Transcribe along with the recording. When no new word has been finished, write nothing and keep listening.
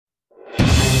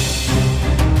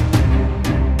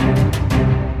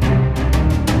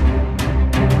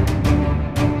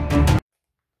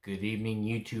Good evening,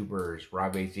 YouTubers.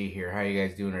 Rob AZ here. How you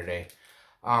guys doing today?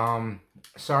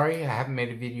 Sorry, I haven't made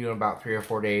a video in about 3 or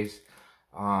 4 days.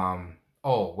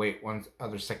 Oh, wait, one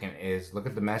other second is, look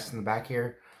at the mess in the back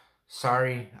here.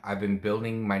 Sorry, I've been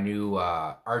building my new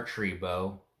archery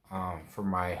bow for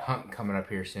my hunt coming up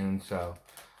here soon. So,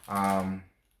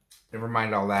 never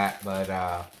mind all that.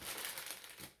 But,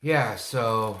 yeah,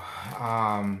 so,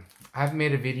 I haven't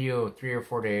made a video in 3 or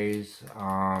 4 days,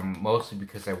 mostly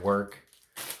because I work.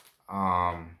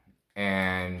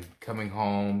 And coming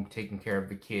home, taking care of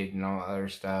the kid and all that other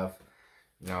stuff,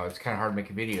 you know, it's kind of hard to make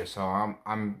a video. So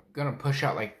I'm gonna push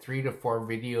out like 3 to 4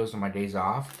 videos on my days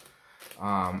off.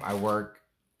 I work,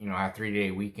 you know, I have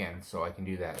 3-day weekends, so I can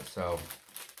do that.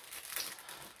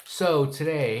 So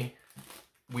today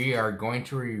we are going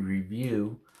to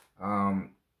review. I'll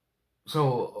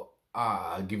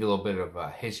give you a little bit of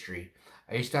history.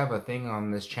 I used to have a thing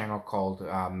on this channel called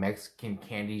Mexican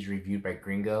Candies Reviewed by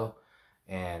Gringo.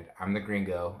 And I'm the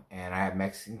Gringo, and I have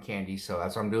Mexican candies, so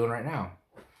that's what I'm doing right now.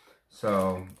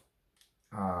 So,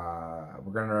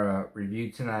 we're gonna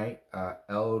review tonight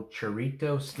El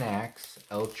Charrito Snacks.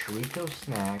 El Charrito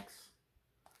Snacks.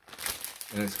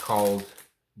 And it's called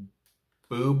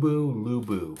Bubu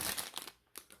Lubu.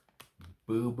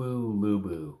 Bubu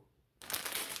Lubu.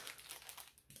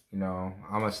 You know,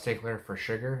 I'm a stickler for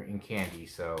sugar and candy,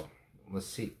 so let's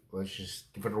see. Let's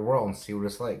just give it a whirl and see what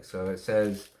it's like. So it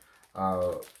says,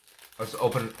 let's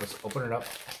open it up.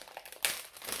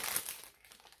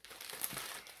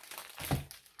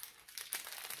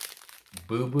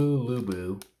 Bubu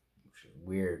Lubu, which is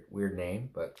weird name,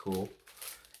 but cool.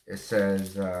 It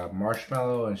says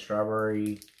marshmallow and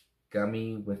strawberry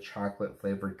gummy with chocolate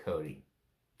flavored coating.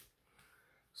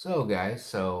 So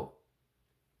guys,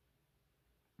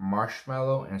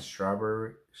 marshmallow and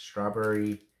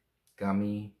strawberry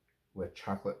gummy with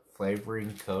chocolate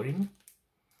flavoring coating.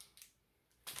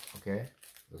 Okay,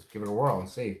 let's give it a whirl and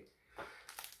see.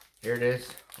 Here it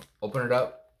is. Open it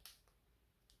up.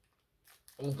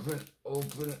 Open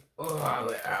it. Oh,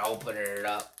 I opened it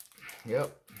up. Yep.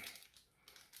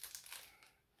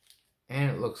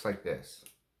 And it looks like this.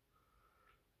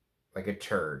 Like a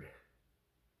turd.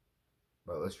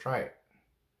 But let's try it.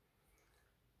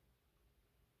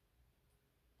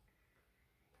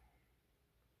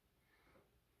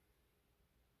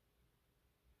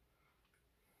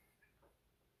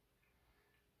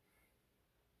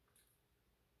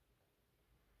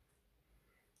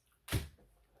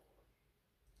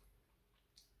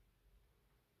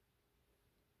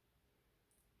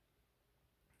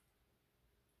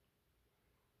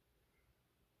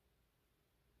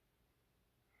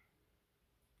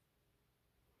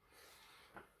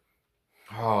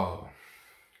 Oh.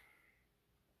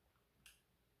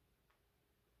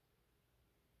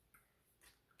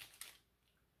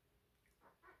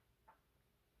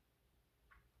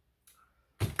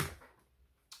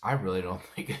 I really don't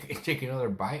think I can take another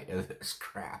bite of this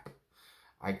crap.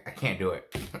 I can't do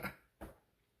it.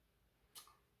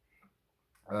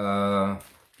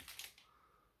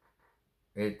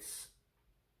 It's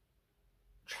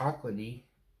chocolatey,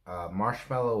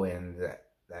 marshmallow, and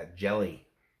that jelly.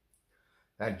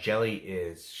 That jelly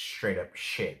is straight up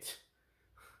shit.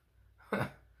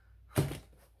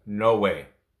 No way.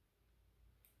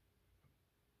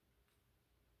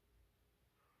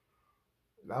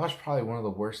 That was probably one of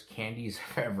the worst candies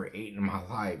I've ever eaten in my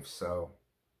life, so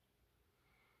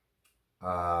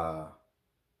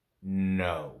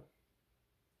no.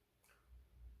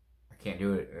 I can't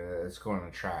do it. It's going in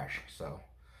the trash, so.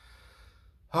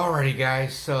 Alrighty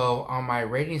guys, so on my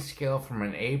rating scale from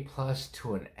an A+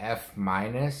 to an F-,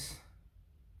 like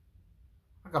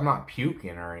I'm not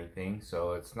puking or anything,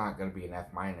 so it's not gonna be an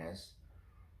F-.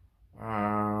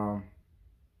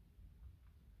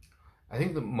 I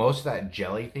think the most of that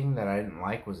jelly thing that I didn't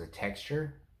like was the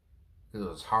texture, because it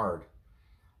was hard.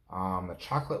 The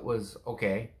chocolate was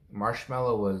okay.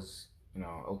 Marshmallow was, you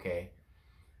know, okay.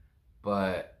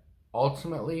 But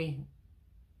ultimately,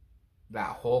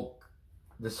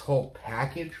 this whole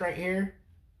package right here,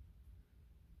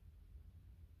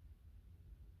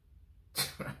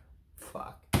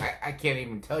 fuck. I can't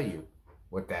even tell you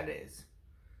what that is.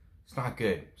 It's not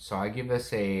good. So I give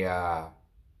this a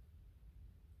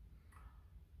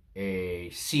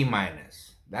C-.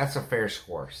 That's a fair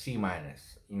score, C-. You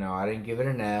know, I didn't give it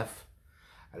an F.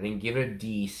 I didn't give it a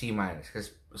D, C-,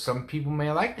 because some people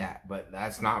may like that, but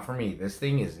that's not for me. This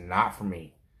thing is not for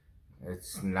me.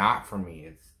 It's not for me.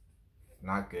 It's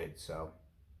not good. So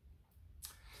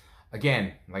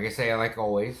again, like I say, like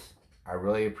always, I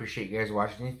really appreciate you guys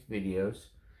watching these videos.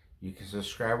 You can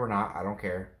subscribe or not, I don't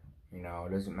care. You know,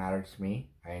 it doesn't matter to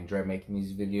me. I enjoy making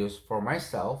these videos for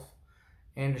myself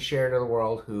and to share to the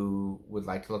world who would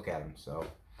like to look at them. So,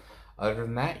 other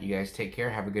than that, you guys take care,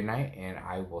 have a good night, and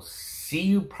I will see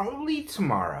you probably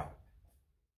tomorrow.